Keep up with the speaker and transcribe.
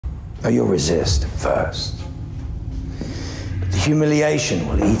Oh, you'll resist at first. But the humiliation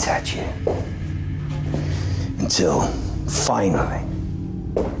will eat at you. Until, finally,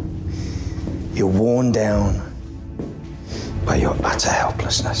 you're worn down by your utter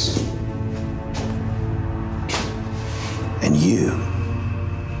helplessness. And you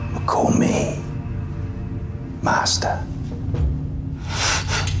will call me Master.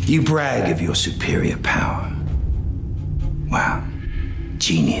 You brag of your superior power. Wow.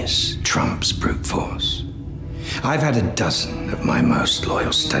 Genius trumps brute force. I've had a dozen of my most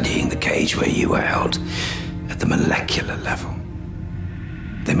loyal studying the cage where you were held at the molecular level.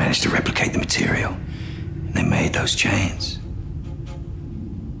 They managed to replicate the material, and they made those chains.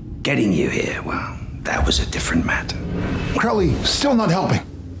 Getting you here, well, that was a different matter. Crowley, still not helping.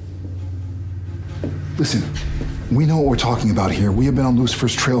 Listen, we know what we're talking about here. We have been on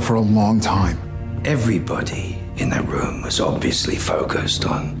Lucifer's trail for a long time. Everybody in that room was obviously focused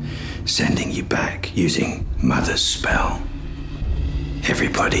on sending you back using Mother's spell.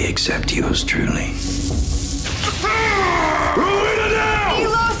 Everybody except yours truly.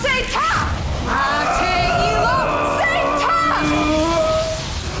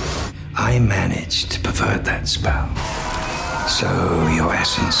 I managed to pervert that spell. So your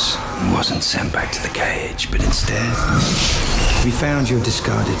essence wasn't sent back to the cage, but instead, we found your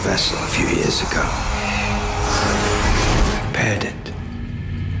discarded vessel a few years ago. Repaired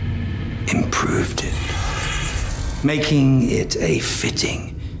it. Improved it. Making it a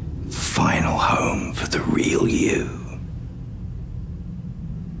fitting final home for the real you.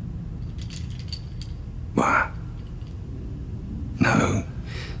 What? No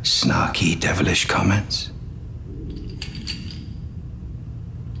snarky, devilish comments?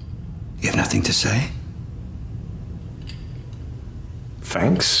 You have nothing to say?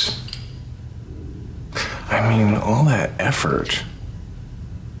 Thanks. I mean, all that effort.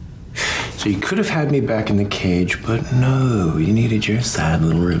 So you could have had me back in the cage, but no, you needed your sad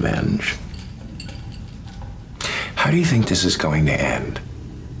little revenge. How do you think this is going to end?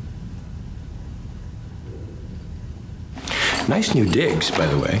 Nice new digs, by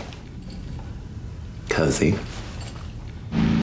the way. Cozy.